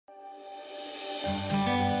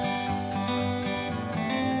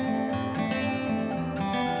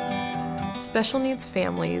Special needs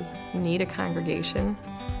families need a congregation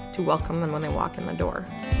to welcome them when they walk in the door.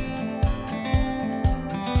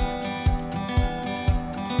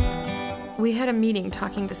 We had a meeting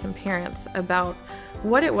talking to some parents about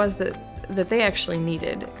what it was that they actually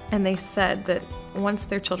needed. And they said that once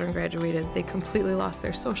their children graduated, they completely lost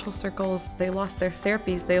their social circles, they lost their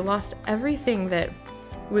therapies, they lost everything that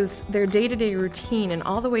was their day-to-day routine and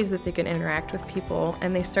all the ways that they could interact with people,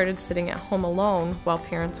 and they started sitting at home alone while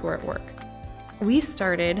parents were at work. We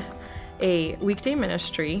started a weekday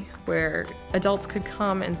ministry where adults could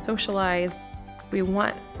come and socialize. We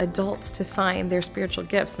want adults to find their spiritual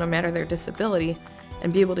gifts, no matter their disability,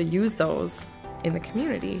 and be able to use those in the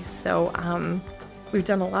community. So we've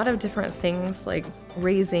done a lot of different things, like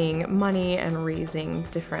raising money and raising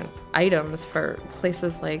different items for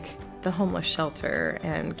places like the homeless shelter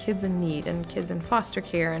and kids in need and kids in foster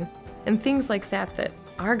care and things like that that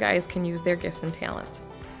our guys can use their gifts and talents.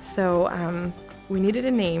 So we needed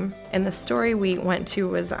a name, and the story we went to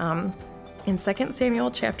was in 2 Samuel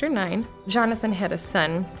chapter 9. Jonathan had a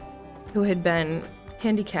son who had been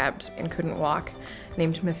handicapped and couldn't walk,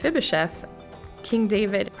 named Mephibosheth. King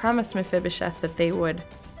David promised Mephibosheth that they would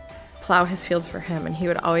plow his fields for him, and he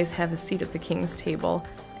would always have a seat at the king's table.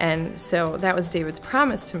 And so that was David's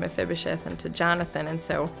promise to Mephibosheth and to Jonathan, and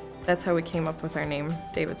so that's how we came up with our name,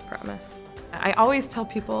 David's Promise. I always tell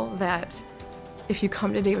people that if you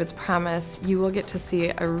come to David's Promise, you will get to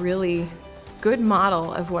see a really good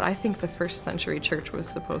model of what I think the first century church was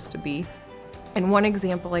supposed to be. And one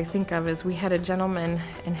example I think of is we had a gentleman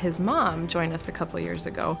and his mom join us a couple years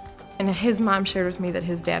ago. And his mom shared with me that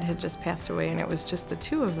his dad had just passed away, and it was just the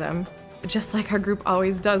two of them. Just like our group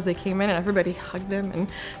always does, they came in and everybody hugged him and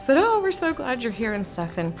said, "Oh, we're so glad you're here," and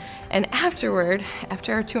stuff. And afterward,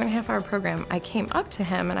 after our 2.5-hour program, I came up to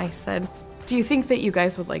him and I said, "Do you think that you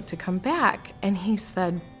guys would like to come back?" And he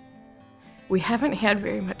said, "We haven't had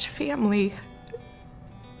very much family,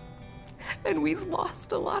 and we've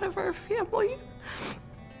lost a lot of our family,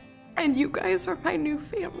 and you guys are my new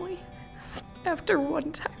family after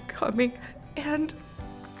one time coming." And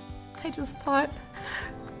I just thought,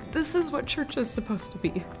 this is what church is supposed to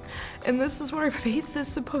be, and this is what our faith is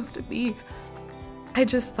supposed to be. I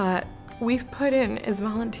just thought, we've put in, as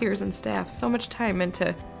volunteers and staff, so much time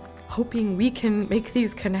into hoping we can make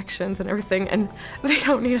these connections and everything, and they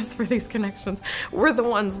don't need us for these connections. We're the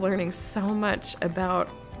ones learning so much about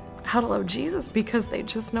how to love Jesus because they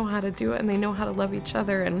just know how to do it and they know how to love each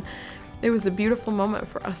other. And it was a beautiful moment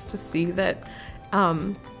for us to see that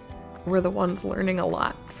we're the ones learning a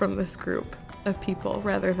lot from this group of people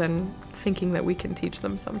rather than thinking that we can teach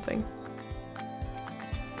them something.